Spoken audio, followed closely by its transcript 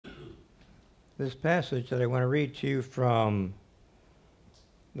This passage that I want to read to you from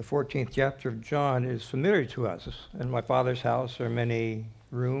the 14th chapter of John is familiar to us. In my Father's house are many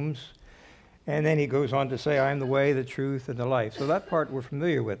rooms. And then he goes on to say, I am the way, the truth, and the life. So that part we're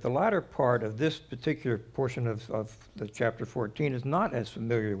familiar with. The latter part of this particular portion of the chapter 14 is not as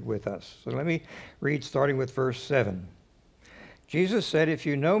familiar with us. So let me read starting with verse 7. Jesus said, if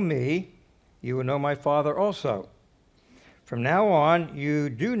you know me, you will know my Father also. From now on, you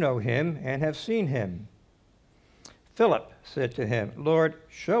do know him and have seen him. Philip said to him, Lord,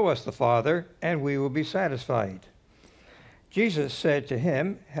 show us the Father, and we will be satisfied. Jesus said to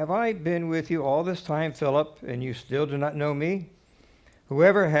him, have I been with you all this time, Philip, and you still do not know me?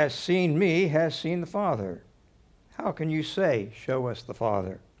 Whoever has seen me has seen the Father. How can you say, show us the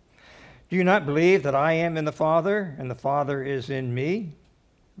Father? Do you not believe that I am in the Father, and the Father is in me?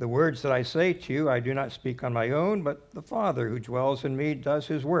 The words that I say to you, I do not speak on my own, but the Father who dwells in me does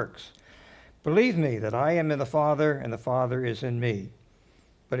his works. Believe me that I am in the Father, and the Father is in me.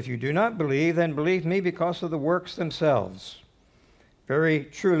 But if you do not believe, then believe me because of the works themselves. Very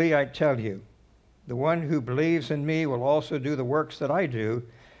truly I tell you, the one who believes in me will also do the works that I do,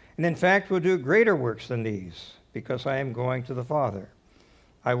 and in fact will do greater works than these, because I am going to the Father.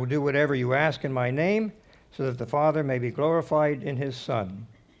 I will do whatever you ask in my name, so that the Father may be glorified in his Son.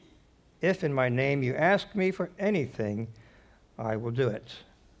 If in my name you ask me for anything, I will do it.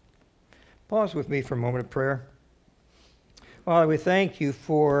 Pause with me for a moment of prayer. Father, we thank you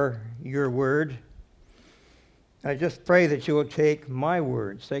for your word. I just pray that you will take my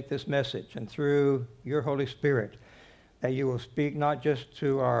words, take this message, and through your Holy Spirit, that you will speak not just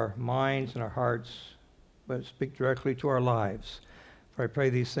to our minds and our hearts, but speak directly to our lives. For I pray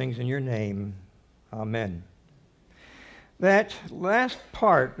these things in your name. Amen. That last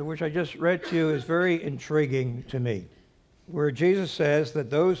part, which I just read to you, is very intriguing to me, where Jesus says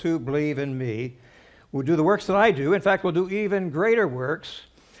that those who believe in me will do the works that I do. In fact, will do even greater works.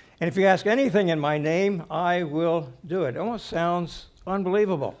 And if you ask anything in my name, I will do it. It almost sounds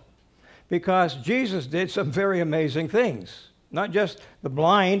unbelievable, because Jesus did some very amazing things. Not just the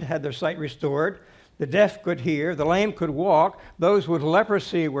blind had their sight restored, the deaf could hear, the lame could walk, those with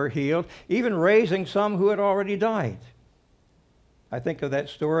leprosy were healed, even raising some who had already died. I think of that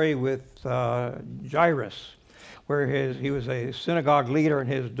story with Jairus, where he was a synagogue leader and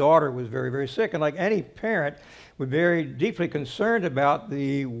his daughter was very, very sick. And like any parent, was very deeply concerned about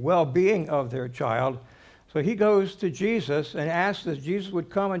the well-being of their child. So he goes to Jesus and asks that Jesus would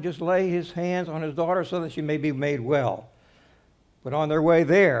come and just lay his hands on his daughter so that she may be made well. But on their way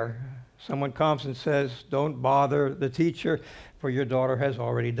there, someone comes and says, don't bother the teacher, for your daughter has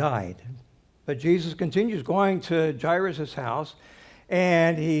already died. But Jesus continues going to Jairus' house,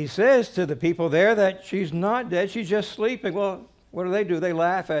 and he says to the people there that she's not dead, she's just sleeping. Well, what do? They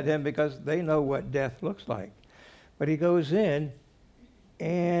laugh at him because they know what death looks like. But he goes in,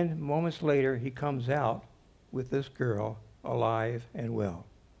 and moments later, he comes out with this girl alive and well.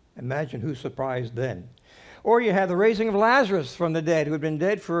 Imagine who's surprised then. Or you have the raising of Lazarus from the dead, who had been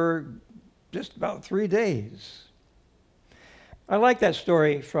dead for just about 3 days. I like that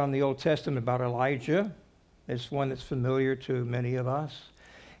story from the Old Testament about Elijah. It's one that's familiar to many of us.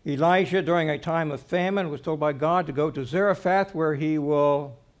 Elijah, during a time of famine, was told by God to go to Zarephath, where he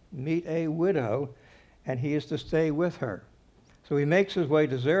will meet a widow, and he is to stay with her. So he makes his way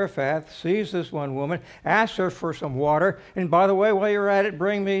to Zarephath, sees this one woman, asks her for some water, and by the way, while you're at it,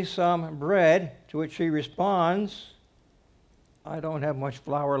 bring me some bread, to which she responds, I don't have much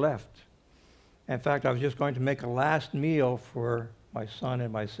flour left. In fact, I was just going to make a last meal for my son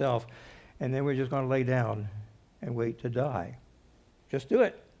and myself, and then we're just going to lay down and wait to die. Just do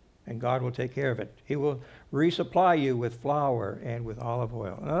it, and God will take care of it. He will resupply you with flour and with olive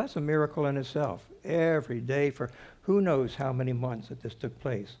oil. Now, that's a miracle in itself. Every day for who knows how many months that this took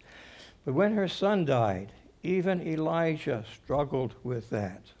place. But when her son died, even Elijah struggled with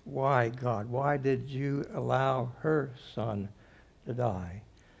that. Why, God? Why did you allow her son to die?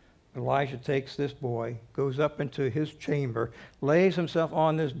 Elijah takes this boy, goes up into his chamber, lays himself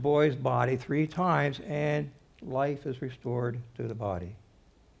on this boy's body 3 times, and life is restored to the body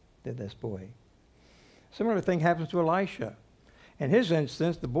of this boy. Similar thing happens to Elisha. In his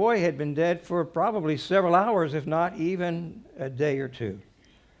instance, the boy had been dead for probably several hours, if not even a day or two.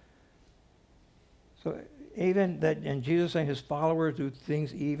 So even that, and Jesus and his followers do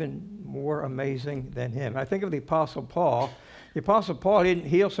things even more amazing than him. I think of the Apostle Paul. The Apostle Paul didn't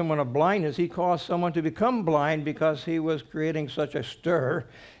heal someone of blindness. He caused someone to become blind because he was creating such a stir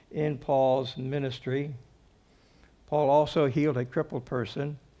in Paul's ministry. Paul also healed a crippled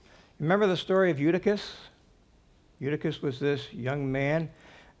person. Remember the story of Eutychus? Eutychus was this young man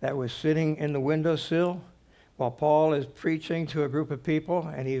that was sitting in the windowsill while Paul is preaching to a group of people,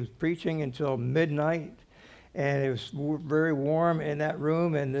 and he was preaching until midnight, and it was very warm in that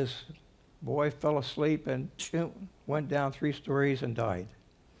room, and this boy fell asleep and went down 3 stories and died.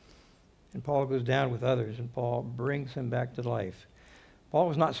 And Paul goes down with others, and Paul brings him back to life. Paul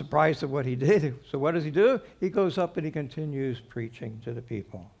was not surprised at what he did, so what does he do? He goes up and he continues preaching to the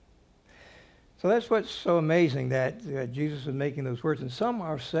people. So that's what's so amazing, that Jesus is making those words. And some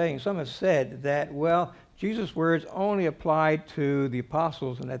have said that, well, Jesus' words only applied to the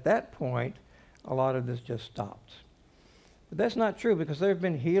apostles, and at that point, a lot of this just stopped. But that's not true, because there have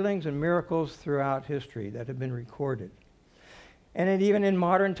been healings and miracles throughout history that have been recorded. And even in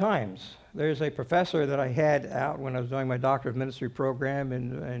modern times. There's a professor that I had out when I was doing my Doctor of Ministry program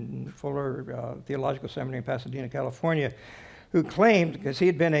in Fuller Theological Seminary in Pasadena, California, who claimed, because he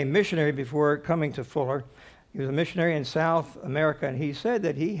had been a missionary before coming to Fuller, he was a missionary in South America, and he said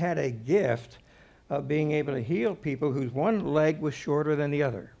that he had a gift of being able to heal people whose one leg was shorter than the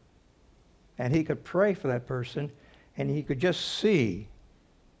other. And he could pray for that person, and he could just see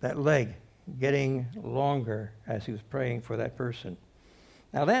that leg getting longer as he was praying for that person.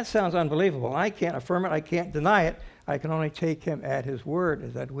 Now that sounds unbelievable. I can't affirm it. I can't deny it. I can only take him at his word.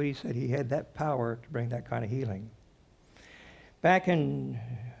 Is that what he said? He had that power to bring that kind of healing. Back in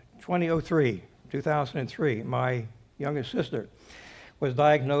 2003, my youngest sister was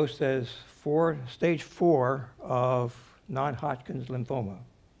diagnosed as stage 4 of non-Hodgkin's lymphoma.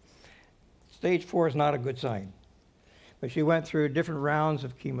 Stage 4 is not a good sign. But she went through different rounds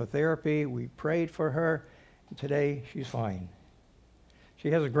of chemotherapy. We prayed for her, and today she's fine. She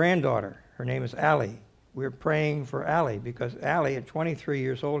has a granddaughter. Her name is Allie. We're praying for Allie because Allie, at 23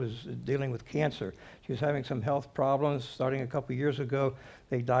 years old, is dealing with cancer. She was having some health problems. Starting a couple years ago,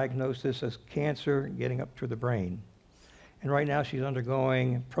 they diagnosed this as cancer getting up to the brain. And right now she's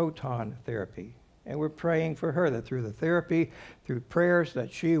undergoing proton therapy. And we're praying for her that through the therapy, through prayers,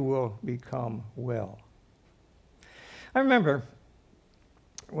 that she will become well. I remember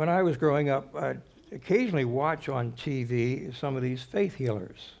when I was growing up, I'd occasionally watch on TV some of these faith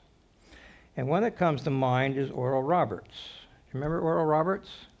healers. And one that comes to mind is Oral Roberts. Remember Oral Roberts?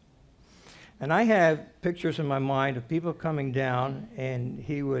 And I have pictures in my mind of people coming down, and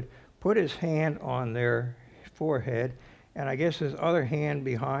he would put his hand on their forehead, and I guess his other hand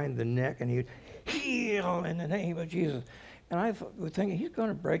behind the neck, and he'd heal in the name of Jesus. And I was thinking, he's going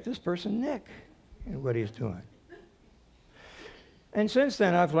to break this person's neck in what he's doing. And since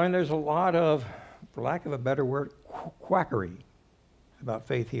then, I've learned there's a lot of, for lack of a better word, quackery about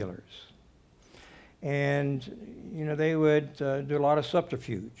faith healers. And, you know, they would do a lot of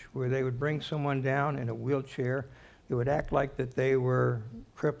subterfuge, where they would bring someone down in a wheelchair. They would act like that they were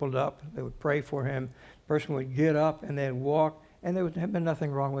crippled up. They would pray for him. The person would get up and then walk, and there would have been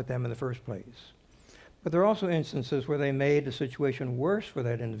nothing wrong with them in the first place. But there are also instances where they made the situation worse for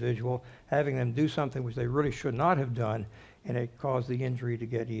that individual, having them do something which they really should not have done, and it caused the injury to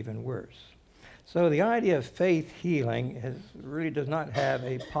get even worse. So the idea of faith healing really does not have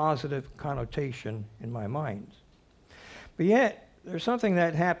a positive connotation in my mind. But yet, there's something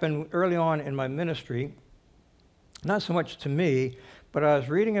that happened early on in my ministry, not so much to me, but I was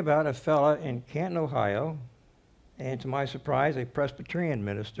reading about a fella in Canton, Ohio, and to my surprise, a Presbyterian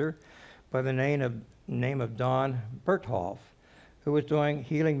minister by the name of Don Berthoff, who was doing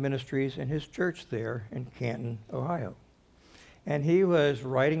healing ministries in his church there in Canton, Ohio. And he was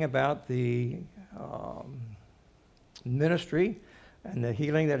writing about the ministry and the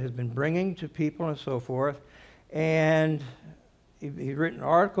healing that has been bringing to people and so forth. And he'd written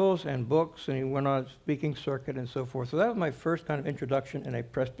articles and books, and he went on a speaking circuit and so forth. So that was my first kind of introduction in a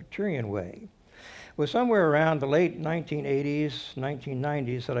Presbyterian way. It was somewhere around the late 1980s,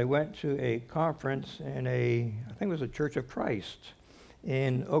 1990s that I went to a conference in I think it was a Church of Christ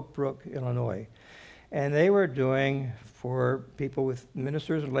in Oak Brook, Illinois. And they were doing for people with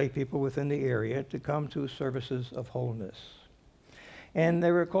ministers and lay people within the area to come to services of wholeness. And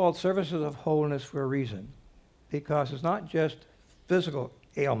they were called services of wholeness for a reason, because it's not just physical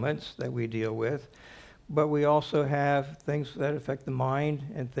ailments that we deal with, but we also have things that affect the mind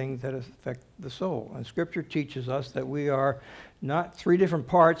and things that affect the soul. And Scripture teaches us that we are not 3 different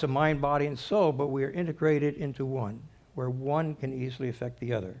parts of mind, body, and soul, but we are integrated into one, where one can easily affect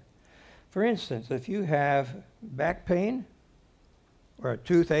the other. For instance, if you have back pain, or a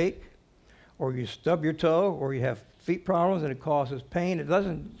toothache, or you stub your toe, or you have feet problems and it causes pain, it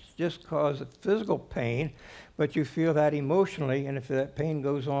doesn't just cause physical pain, but you feel that emotionally, and if that pain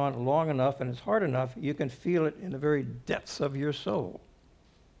goes on long enough and it's hard enough, you can feel it in the very depths of your soul.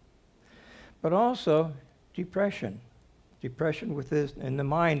 But also depression, Depression in the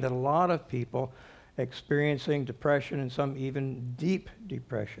mind that a lot of people experiencing depression and some even deep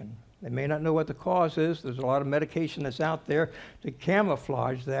depression. They may not know what the cause is. There's a lot of medication that's out there to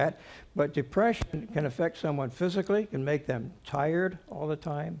camouflage that. But depression can affect someone physically, can make them tired all the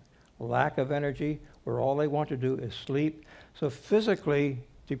time, lack of energy, where all they want to do is sleep. So physically,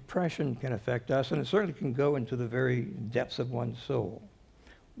 depression can affect us, and it certainly can go into the very depths of one's soul.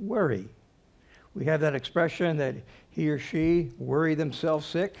 Worry. We have that expression that he or she worry themselves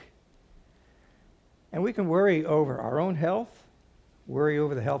sick. And we can worry over our own health, worry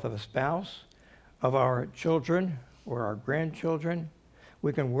over the health of a spouse, of our children or our grandchildren.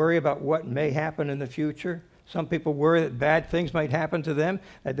 We can worry about what may happen in the future. Some people worry that bad things might happen to them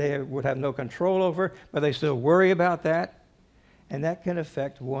that they would have no control over, but they still worry about that. And that can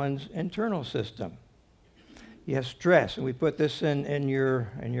affect one's internal system. You have stress, and we put this in your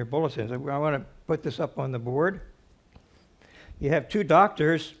bulletins. I want to put this up on the board. You have two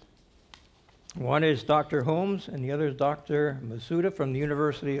doctors. One is Dr. Holmes, and the other is Dr. Masuda from the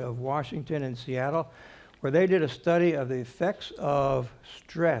University of Washington in Seattle, where they did a study of the effects of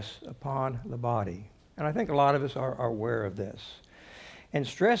stress upon the body. And I think a lot of us are aware of this. And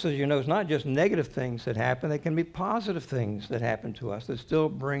stress, as you know, is not just negative things that happen. They can be positive things that happen to us that still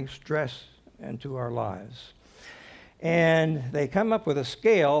bring stress into our lives. And they come up with a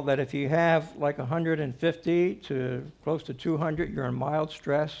scale that if you have like 150 to close to 200, you're in mild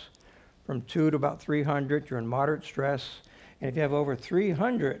stress. From 2 to about 300, you're in moderate stress. And if you have over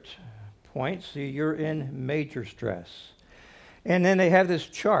 300 points, you're in major stress. And then they have this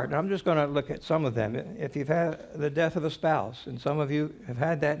chart, and I'm just going to look at some of them. If you've had the death of a spouse, and some of you have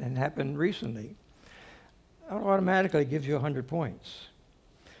had that and happened recently, it automatically gives you 100 points.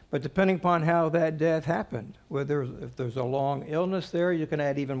 But depending upon how that death happened, if there's a long illness there, you can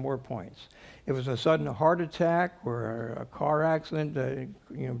add even more points. If it was a sudden heart attack or a car accident that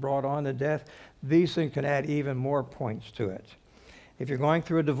brought on the death, these things can add even more points to it. If you're going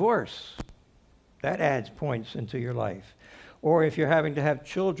through a divorce, that adds points into your life. Or if you're having to have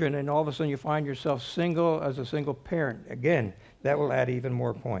children and all of a sudden you find yourself single as a single parent, again, that will add even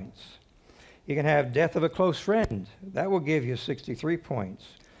more points. You can have death of a close friend. That will give you 63 points.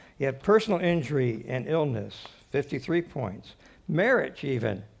 You have personal injury and illness, 53 points. Marriage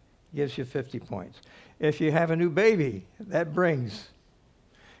even gives you 50 points. If you have a new baby, that brings.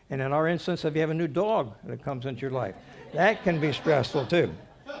 And in our instance, if you have a new dog that comes into your life, that can be stressful too.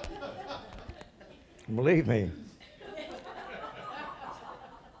 Believe me.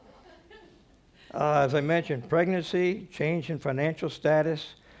 As I mentioned, pregnancy, change in financial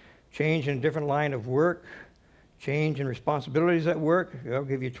status, change in a different line of work, change in responsibilities at work, that'll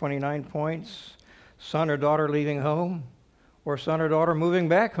give you 29 points. Son or daughter leaving home, or son or daughter moving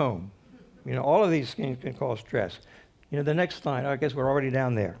back home. All of these things can cause stress. The next line, I guess we're already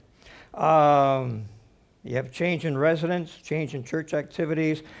down there. You have change in residence, change in church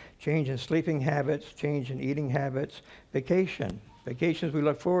activities, change in sleeping habits, change in eating habits, vacation. Vacations we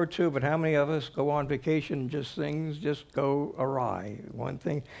look forward to, but how many of us go on vacation and things just go awry? One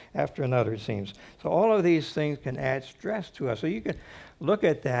thing after another, it seems. So all of these things can add stress to us. So you can look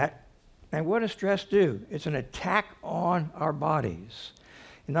at that. And what does stress do? It's an attack on our bodies.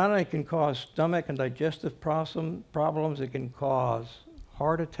 It not only can cause stomach and digestive problems, it can cause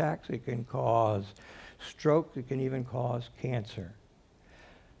heart attacks, it can cause stroke, it can even cause cancer.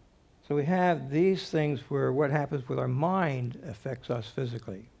 So we have these things where what happens with our mind affects us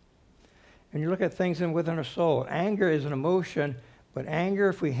physically. And you look at things within our soul. Anger is an emotion, but anger,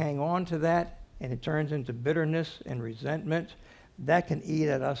 if we hang on to that and it turns into bitterness and resentment, that can eat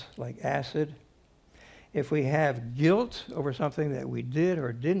at us like acid. If we have guilt over something that we did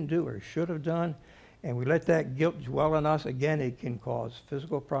or didn't do or should have done, and we let that guilt dwell in us, again, it can cause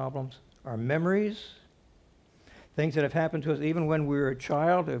physical problems. Our memories, things that have happened to us even when we were a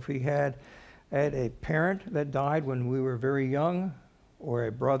child, if we had a parent that died when we were very young, or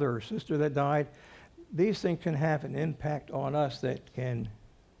a brother or sister that died, these things can have an impact on us that can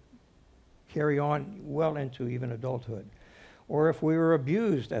carry on well into even adulthood. Or if we were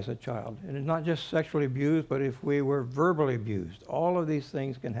abused as a child, and it's not just sexually abused, but if we were verbally abused, all of these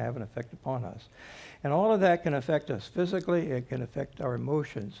things can have an effect upon us. And all of that can affect us physically, it can affect our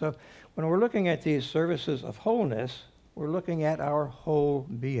emotions. So when we're looking at these services of wholeness, we're looking at our whole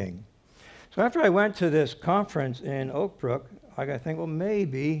being. So after I went to this conference in Oak Brook, I got to think, well,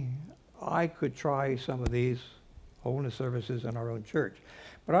 maybe I could try some of these wholeness services in our own church.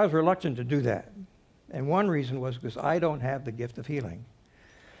 But I was reluctant to do that. And one reason was because I don't have the gift of healing.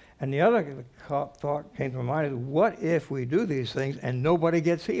 And the other thought came to my mind is, what if we do these things and nobody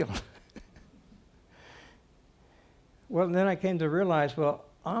gets healed? Well, then I came to realize, well,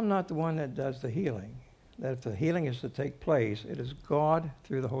 I'm not the one that does the healing. That if the healing is to take place, it is God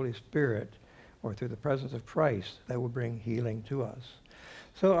through the Holy Spirit or through the presence of Christ that will bring healing to us.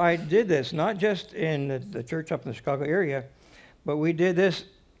 So I did this, not just in the church up in the Chicago area, but we did this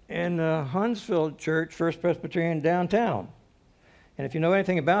in the Huntsville Church, First Presbyterian downtown. And if you know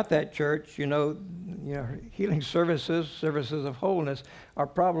anything about that church, you know healing services of wholeness are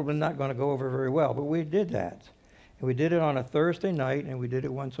probably not going to go over very well. But we did that. And we did it on a Thursday night, and we did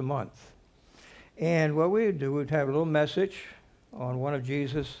it once a month. And what we would do, we'd have a little message on one of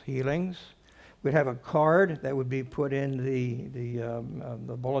Jesus' healings. We'd have a card that would be put in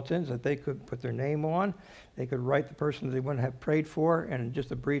the bulletins that they could put their name on. They could write the person that they want to have prayed for and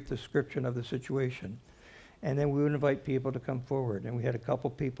just a brief description of the situation. And then we would invite people to come forward. And we had a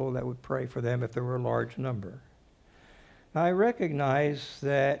couple people that would pray for them if there were a large number. Now, I recognize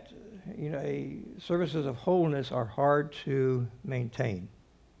that services of wholeness are hard to maintain.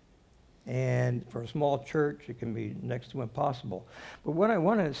 And for a small church, it can be next to impossible. But what I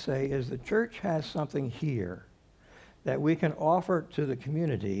want to say is the church has something here that we can offer to the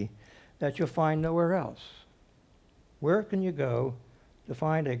community that you'll find nowhere else. Where can you go to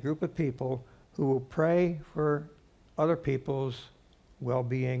find a group of people who will pray for other people's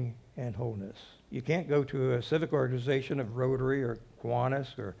well-being and wholeness? You can't go to a civic organization of Rotary or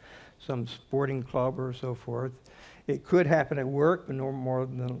Kiwanis or some sporting club or so forth. It could happen at work, but no more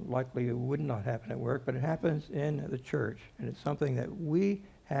than likely it would not happen at work, but it happens in the church, and it's something that we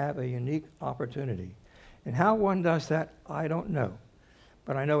have a unique opportunity. And how one does that, I don't know.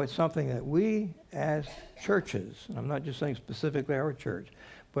 But I know it's something that we as churches, and I'm not just saying specifically our church,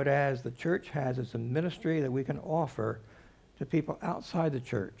 but as the church has, it's a ministry that we can offer to people outside the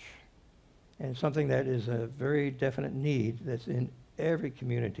church. And something that is a very definite need that's in every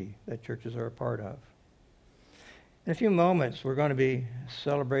community that churches are a part of. In a few moments, we're going to be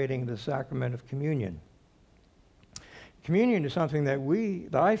celebrating the sacrament of communion. Communion is something that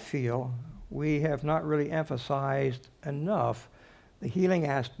I feel we have not really emphasized enough, the healing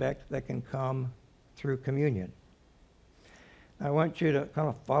aspect that can come through communion. I want you to kind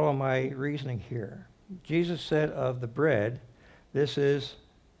of follow my reasoning here. Jesus said of the bread, "This is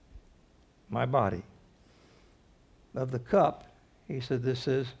my body." Of the cup, he said, "This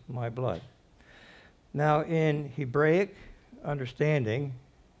is my blood." Now, in Hebraic understanding,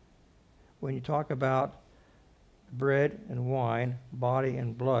 when you talk about bread and wine, body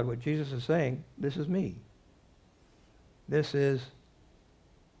and blood, what Jesus is saying, this is me. This is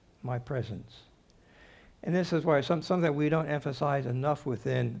my presence. And this is why something that we don't emphasize enough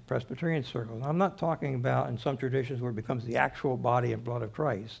within Presbyterian circles. I'm not talking about in some traditions where it becomes the actual body and blood of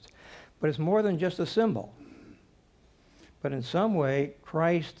Christ, but it's more than just a symbol. But in some way,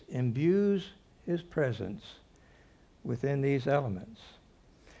 Christ imbues his presence within these elements.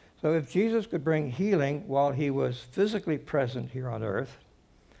 So if Jesus could bring healing while he was physically present here on earth,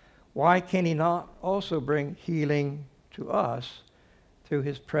 why can he not also bring healing to us through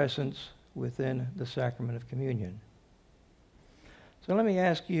his presence within the sacrament of communion? So let me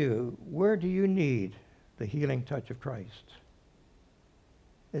ask you, where do you need the healing touch of Christ?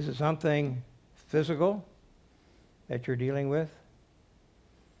 Is it something physical that you're dealing with?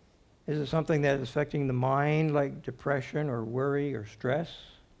 Is it something that is affecting the mind, like depression or worry or stress?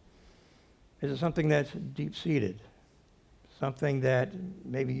 Is it something that's deep-seated? Something that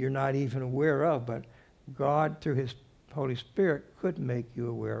maybe you're not even aware of, but God, through his Holy Spirit, could make you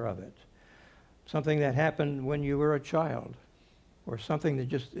aware of it. Something that happened when you were a child, or something that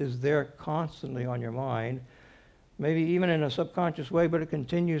just is there constantly on your mind, maybe even in a subconscious way, but it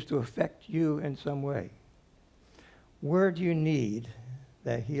continues to affect you in some way. Where do you need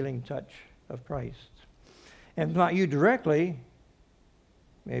that healing touch of Christ? And if not you directly,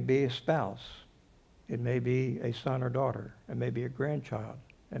 maybe a spouse. It may be a son or daughter. It may be a grandchild.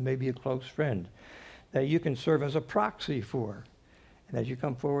 It may be a close friend that you can serve as a proxy for. And as you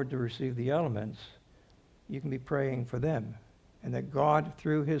come forward to receive the elements, you can be praying for them. And that God,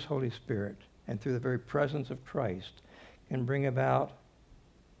 through his Holy Spirit and through the very presence of Christ, can bring about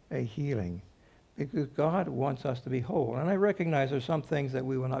a healing. Because God wants us to be whole. And I recognize there's some things that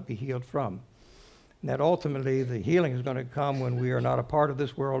we will not be healed from. And that ultimately the healing is going to come when we are not a part of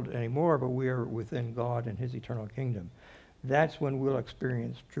this world anymore, but we are within God and his eternal kingdom. That's when we'll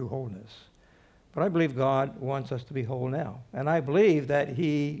experience true wholeness. But I believe God wants us to be whole now. And I believe that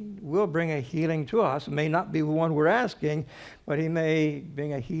he will bring a healing to us. It may not be the one we're asking, but he may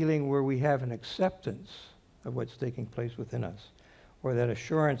bring a healing where we have an acceptance of what's taking place within us. Or that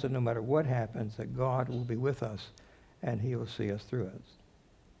assurance that no matter what happens, that God will be with us and he will see us through it.